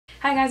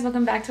Hi guys,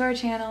 welcome back to our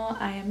channel.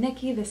 I am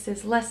Nikki, this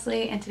is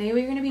Leslie, and today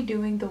we're going to be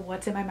doing the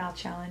What's in My Mouth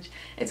challenge.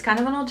 It's kind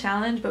of an old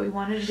challenge, but we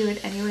wanted to do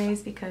it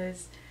anyways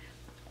because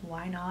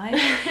why not?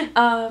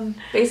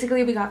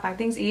 Basically we got 5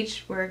 things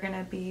each. We're going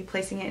to be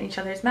placing it in each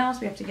other's mouths.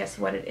 We have to guess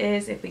what it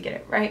is. If we get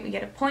it right, we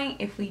get a point.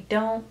 If we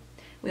don't,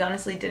 we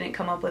honestly didn't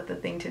come up with the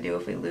thing to do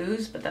if we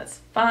lose, but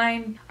that's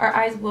fine. Our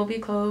eyes will be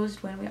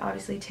closed when we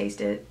obviously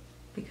taste it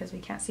because we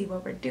can't see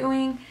what we're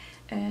doing.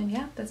 And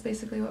yeah, that's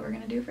basically what we're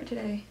going to do for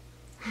today.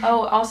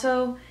 Oh,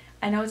 also,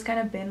 I know it's kind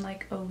of been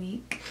like a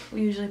week.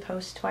 We usually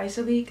post twice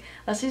a week.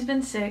 Leslie's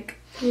been sick.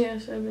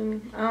 Yes, I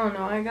don't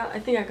know, I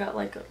think I got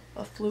like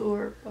a flu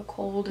or a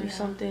cold or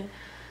something.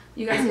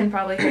 You guys can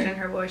probably hear it in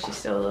her voice. She's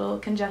still a little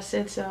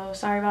congested, so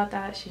sorry about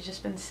that. She's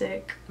just been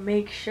sick.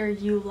 Make sure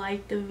you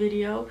like the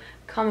video,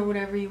 comment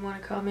whatever you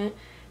want to comment,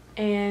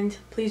 and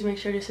please make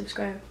sure to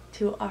subscribe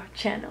to our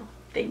channel.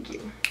 Thank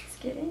you. Let's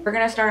get in. We're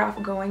gonna start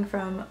off going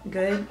from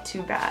good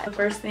to bad. The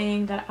first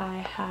thing that I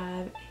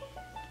have is...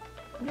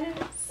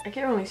 I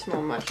can only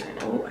smell much right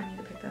now. Oh, I need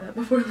to pick that up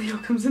before Leo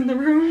comes in the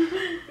room.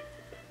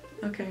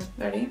 Okay,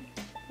 ready?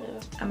 Yeah.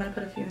 I'm gonna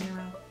put a few in your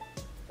mouth.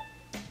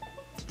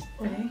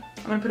 Ready?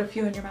 I'm gonna put a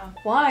few in your mouth.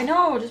 Why?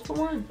 No, just put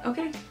one.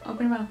 Okay,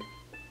 open your mouth.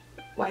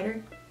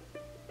 Wider.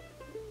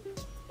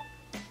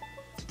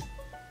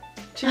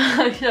 Chew.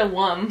 I said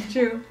one.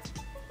 Chew.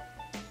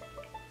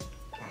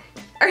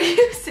 Are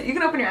you sick? You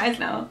can open your eyes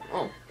now.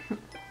 Oh.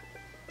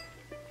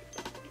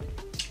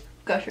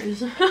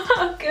 Gushers.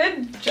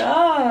 Good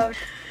job.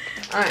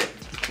 Alright,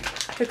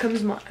 here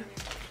comes mine.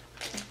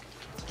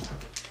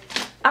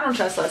 I don't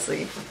trust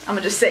Leslie. I'm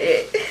gonna just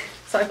say it.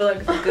 So I feel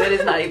like the good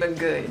is not even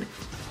good.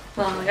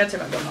 Hold on, I gotta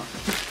turn my gun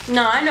off.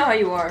 No, I know how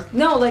you are.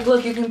 No, like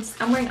look, you can.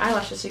 I'm wearing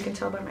eyelashes so you can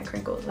tell by my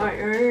crinkles. Like,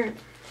 Alright, right here.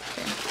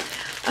 Okay.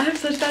 I have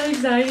such bad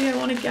anxiety. I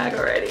want to gag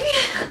already.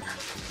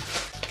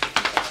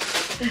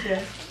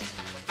 Okay.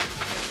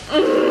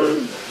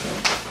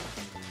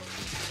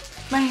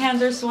 My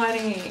hands are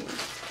sweating.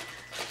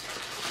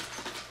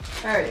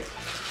 Alright.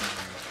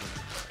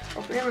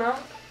 Open your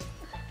mouth.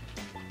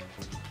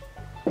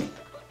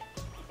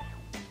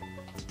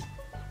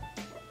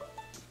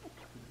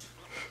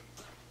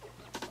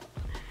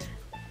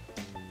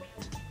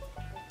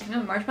 You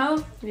know,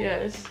 marshmallow?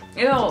 Yes.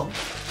 Ew.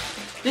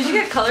 Did you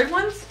get colored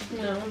ones?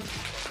 No.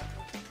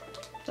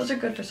 Those are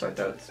good for sore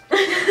throats.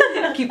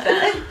 Keep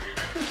that.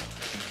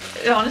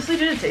 It honestly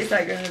didn't taste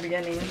that good in the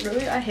beginning.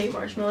 Really? I hate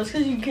marshmallows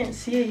because you can't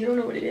see it. You don't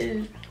know what it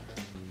is.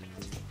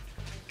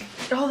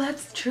 Oh,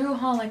 that's true,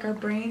 huh? Like our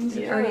brains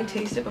already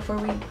taste it before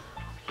we...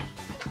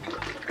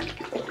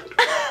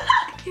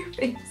 Your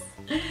face.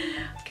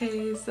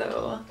 Okay,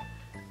 so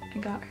I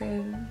got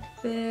her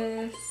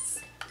this.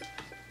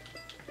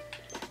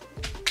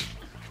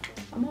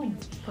 I'm on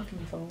fucking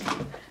phone.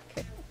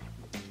 Okay.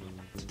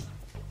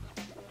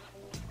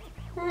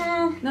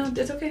 No,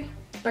 it's okay.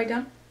 Bite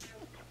down.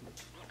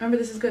 Remember,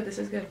 this is good. This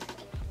is good.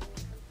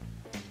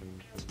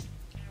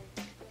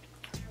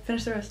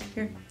 Finish the rest.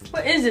 Here.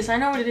 What is this? I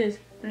know what it is.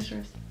 Finish the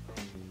rest.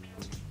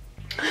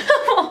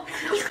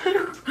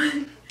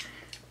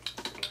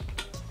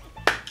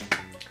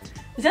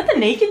 Is that the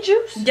naked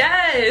juice?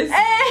 Yes!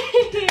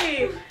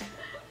 Hey!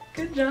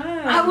 Good job.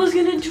 I was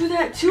gonna do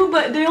that too,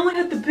 but they only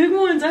got the big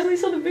ones. I only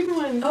saw the big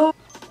ones. Oh.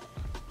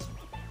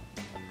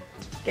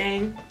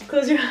 Gang,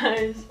 close your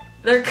eyes.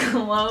 They're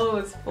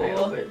closed,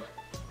 fool.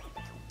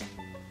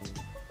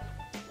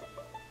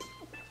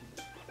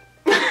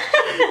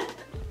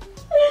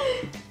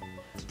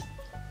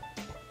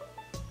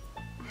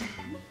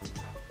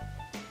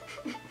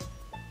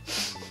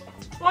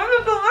 Why is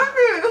it so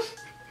heavy?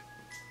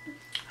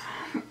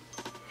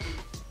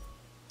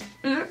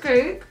 Is it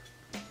cake?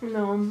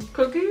 No.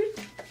 Cookies?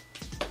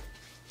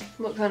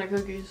 What kind of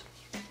cookies?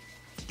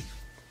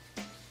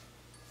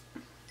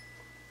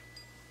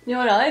 You know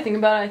what, now that I think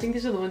about it, I think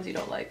these are the ones you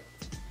don't like.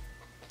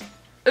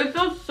 It's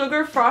those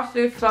sugar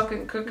frosty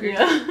fucking cookies.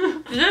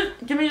 Yeah.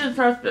 Just give me the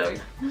trash bag.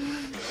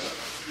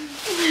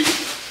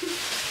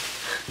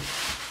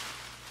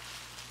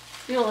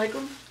 You don't like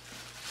them?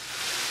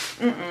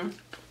 Mm-mm.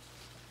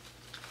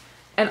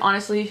 And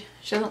honestly,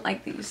 she doesn't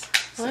like these.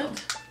 What?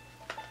 So.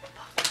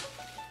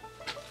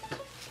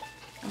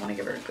 I want to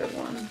give her a good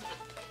one.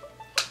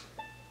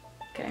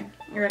 Okay,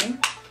 you ready?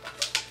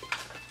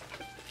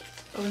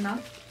 Open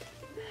mouth.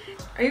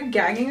 Are you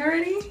gagging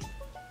already?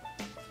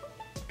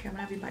 Okay, I'm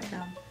gonna have you bite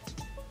down.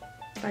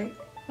 Bite.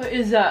 What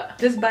is that?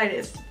 Just bite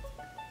it.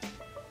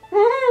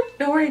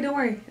 Don't worry, don't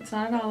worry. It's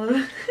not an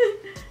olive.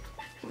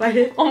 Bite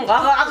it. Oh my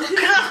god.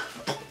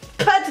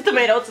 It's a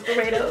tomato, it's a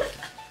tomato.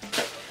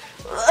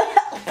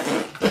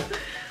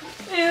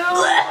 Ew.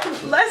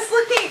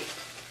 Leslie!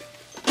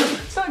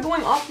 It's not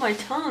going off my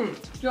tongue. Do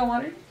you want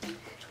water?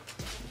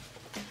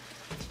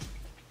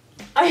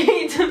 I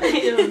hate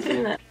tomatoes.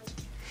 Do that.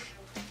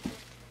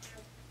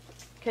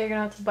 Okay, you're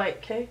gonna have to bite,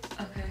 okay?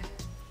 Okay.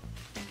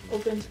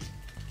 Open.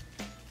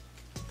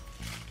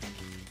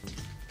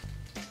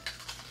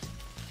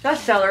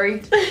 That's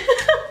celery.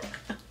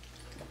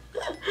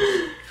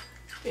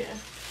 Yeah.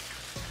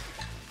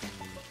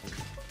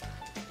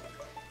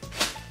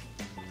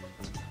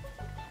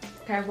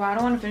 Okay, well I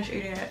don't want to finish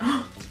eating it.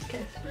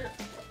 Okay.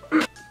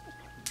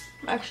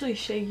 I'm actually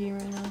shaky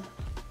right now.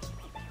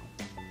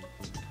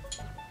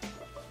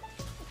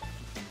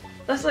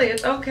 Leslie,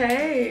 it's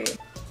okay.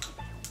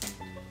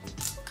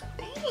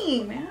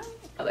 Dang, man.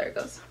 Oh, there it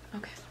goes.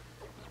 Okay.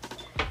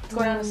 It's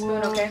going on a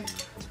spoon, okay?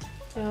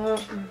 Yep.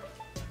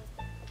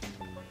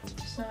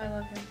 Just know I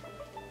love him.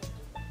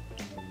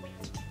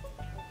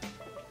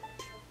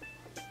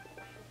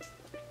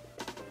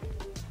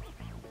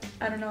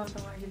 I don't know if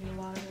I want to give you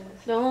a lot of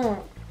this.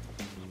 Don't.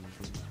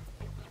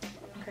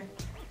 Okay.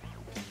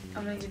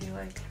 I'm gonna give you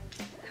like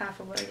half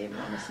of what I gave you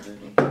on this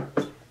movie.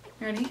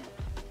 You ready?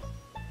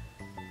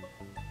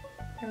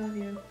 I love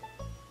you.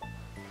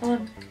 Hold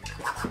on.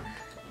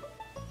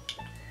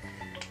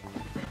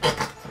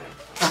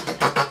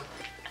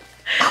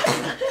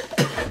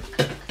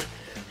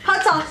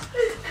 Hot sauce.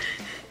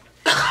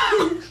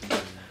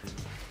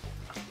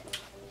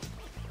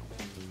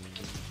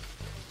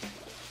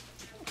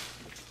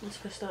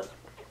 It's messed up.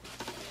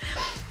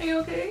 Are you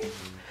okay?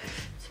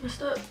 It's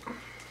messed up.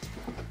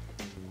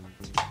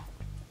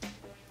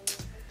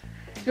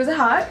 Was it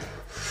hot?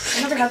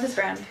 I never had this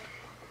brand.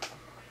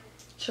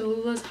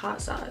 Cholula's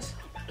hot sauce.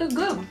 It's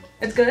good.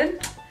 It's good?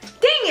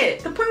 Dang it!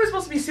 The point was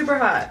supposed to be super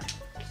hot.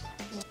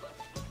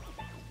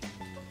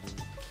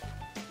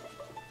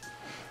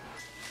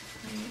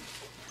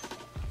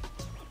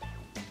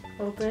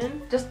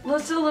 Open. Just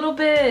a little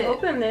bit.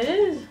 Open it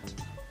is.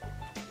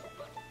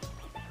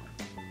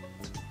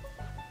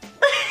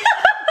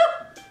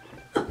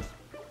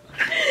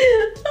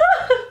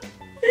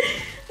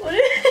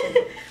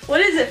 What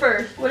is it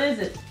first? What is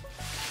it?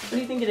 What do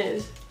you think it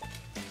is?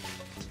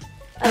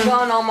 I've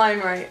gotten all mine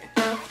right.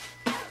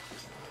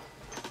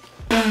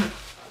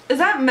 Is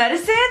that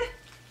medicine?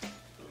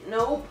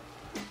 Nope.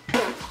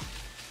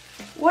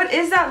 What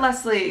is that,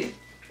 Leslie?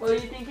 What do you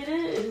think it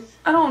is?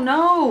 I don't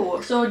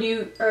know. So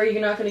are you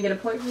not gonna get a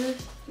point for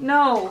this?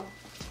 No.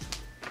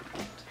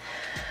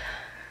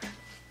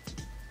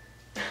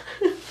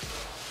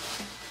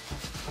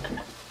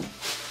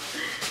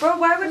 Bro,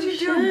 why would you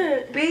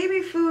do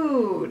baby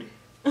food?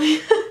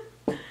 I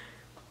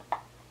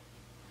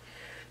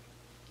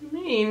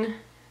mean,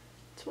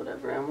 it's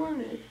whatever I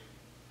wanted.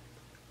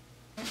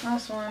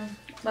 Last one.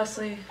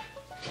 Leslie,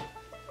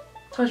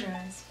 close your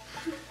eyes.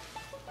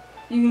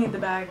 You can eat the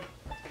bag.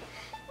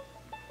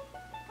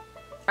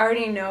 I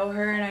already know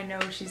her and I know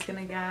she's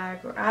gonna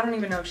gag. Or I don't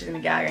even know if she's gonna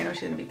gag. I know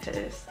she's gonna be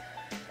pissed.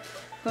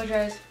 Close your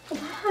eyes. Come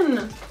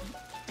on.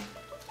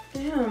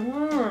 Damn,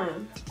 come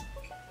on.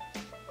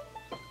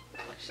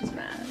 She's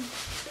mad.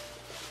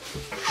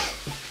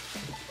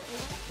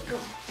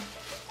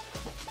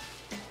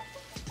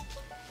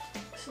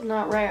 This is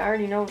not right. I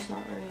already know it's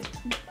not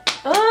right.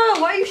 Oh,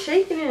 why are you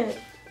shaking it?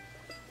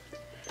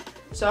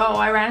 So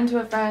I ran into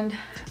a friend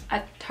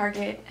at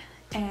Target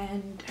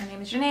and her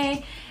name is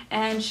Janae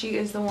and she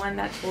is the one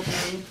that told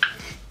me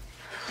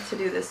to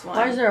do this one.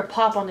 Why is there a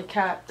pop on the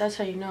cap? That's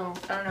how you know.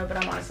 I don't know, but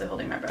I'm honestly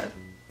holding my breath.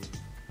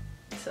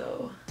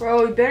 So.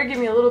 Bro, you better give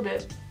me a little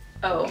bit.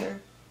 Oh, Okay.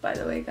 By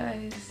the way,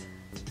 guys.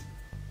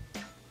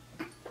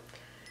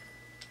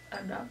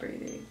 I'm not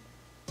breathing.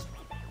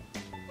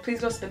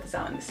 Please go spit this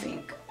out in the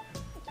sink.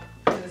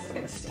 This is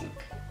gonna stink.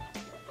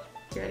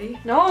 You ready?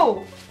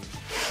 No!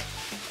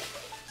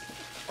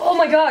 Oh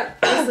my god!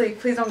 Leslie,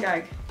 please don't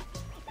gag.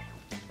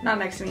 Not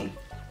next to me.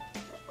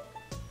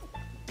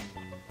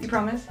 You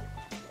promise?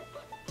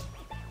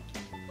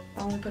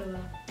 I'll only put a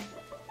little.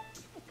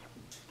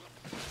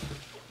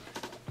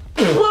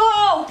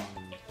 Whoa!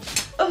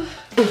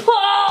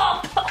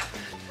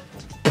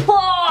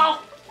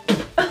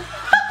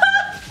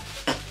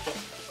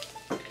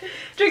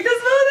 Drink the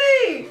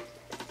smoothie!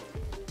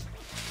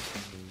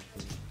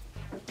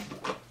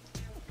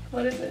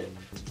 What is it?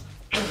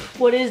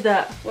 What is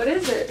that? What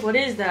is it? What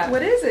is that?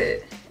 What is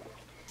it?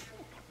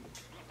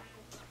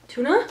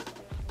 Tuna?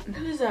 What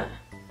is that?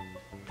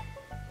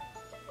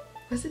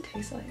 What does it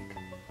taste like?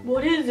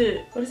 What is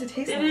it? What does it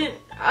taste It like? didn't,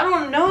 I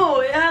don't know.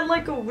 It had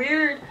like a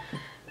weird,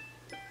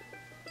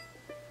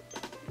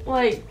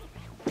 like,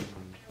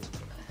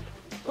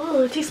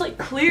 oh, it tastes like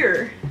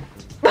clear.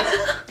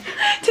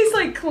 Tastes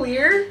like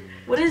clear?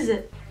 What is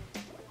it?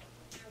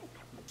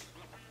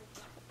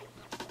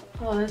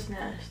 Oh, that's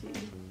nasty.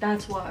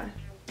 That's why.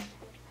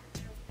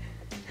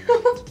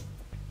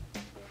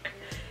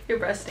 Your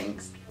breath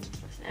stinks.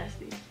 That's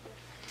nasty.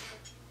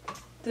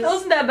 This, That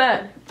wasn't that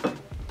bad.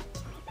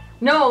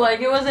 No, like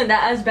it wasn't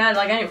that as bad.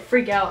 Like I didn't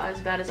freak out as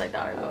bad as I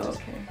thought it was. oh,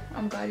 okay.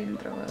 I'm glad you didn't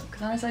throw up.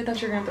 Because honestly, I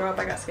thought you were going to throw up.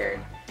 I got scared.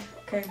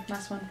 Okay,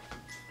 last one.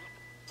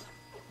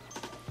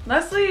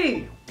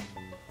 Leslie!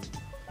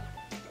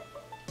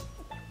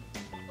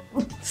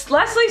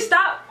 Leslie,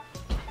 stop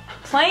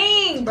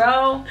playing,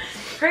 bro.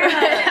 Hurry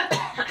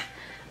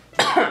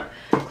up.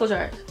 Close your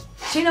eyes.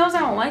 She knows I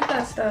don't like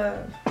that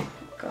stuff.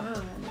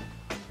 God.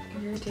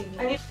 You're irritating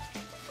me.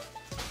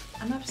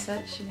 I'm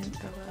upset she didn't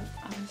throw up,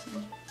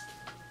 honestly.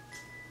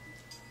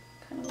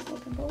 Kind of was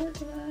looking forward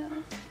to that.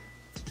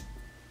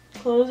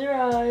 Close your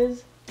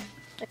eyes.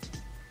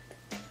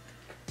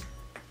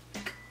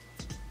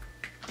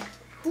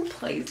 Who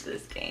plays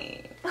this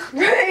game.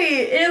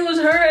 Right, it was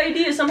her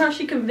idea. Somehow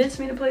she convinced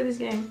me to play this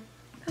game.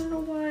 I don't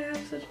know why I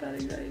have such bad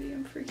anxiety.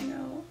 I'm freaking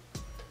out.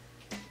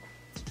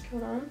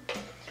 Hold on.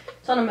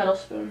 It's on a metal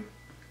spoon.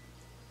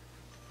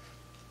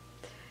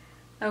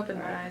 I opened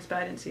my eyes, but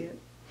I didn't see it.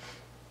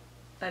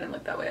 I didn't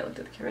look that way. I looked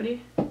at the camera.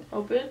 Ready?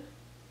 Open.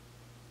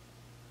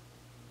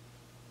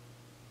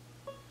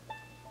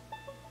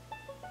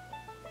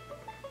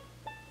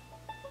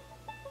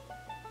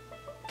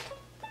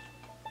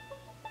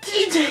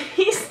 Did you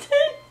taste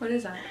it? What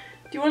is that?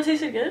 Do you want to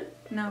taste it again?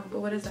 No,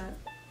 but what is that?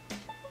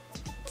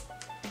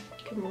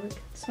 Good look. It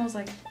smells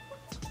like...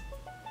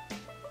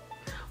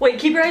 Wait,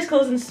 keep your eyes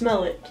closed and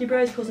smell it. Keep your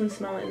eyes closed and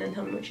smell it and then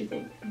tell me what you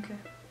think. Okay.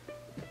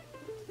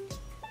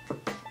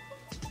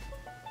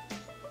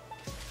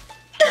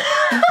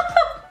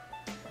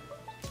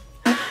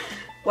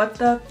 What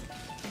the...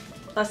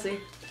 Leslie,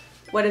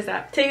 what is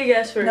that? Take a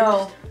guess first.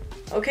 No.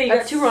 Okay, you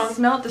got two wrong.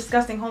 Smelled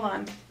disgusting. Hold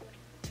on.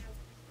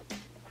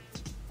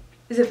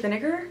 Is it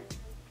vinegar?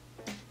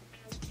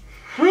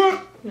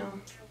 No.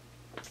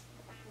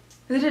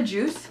 Is it a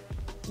juice?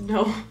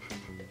 No.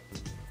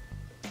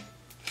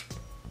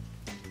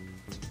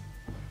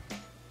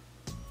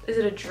 Is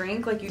it a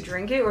drink? Like you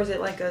drink it, or is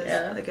it like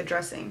a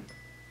dressing?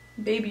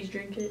 Babies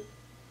drink it.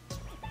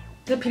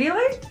 Is it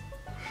Pedialyte?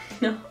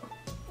 No.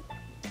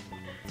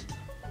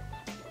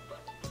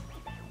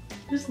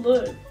 Just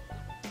look.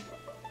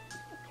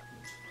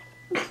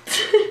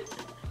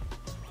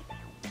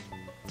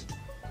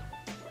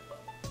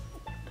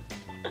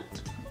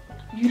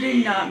 You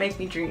did not make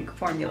me drink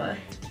formula.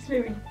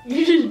 Maybe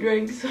you just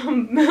drank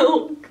some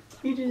milk.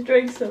 You just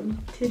drank some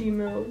titty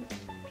milk.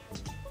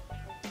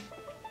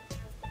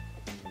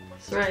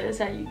 That's right, that's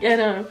how you get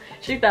them.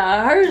 She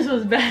thought hers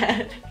was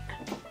bad.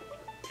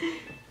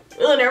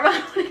 Oh, never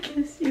mind, I want to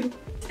kiss you.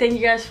 Thank you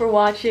guys for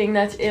watching.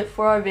 That's it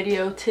for our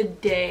video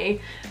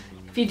today.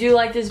 If you do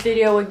like this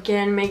video,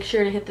 again, make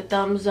sure to hit the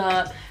thumbs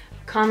up,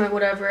 comment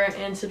whatever,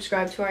 and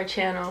subscribe to our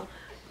channel.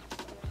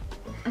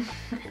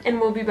 And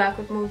we'll be back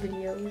with more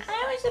videos.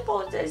 I was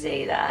supposed to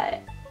say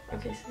that.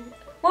 Okay, say it.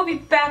 We'll be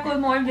back with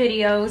more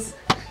videos.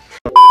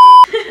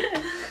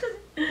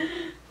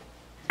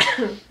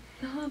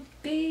 Oh,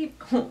 babe.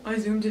 I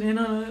zoomed it in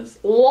on us.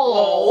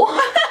 Whoa.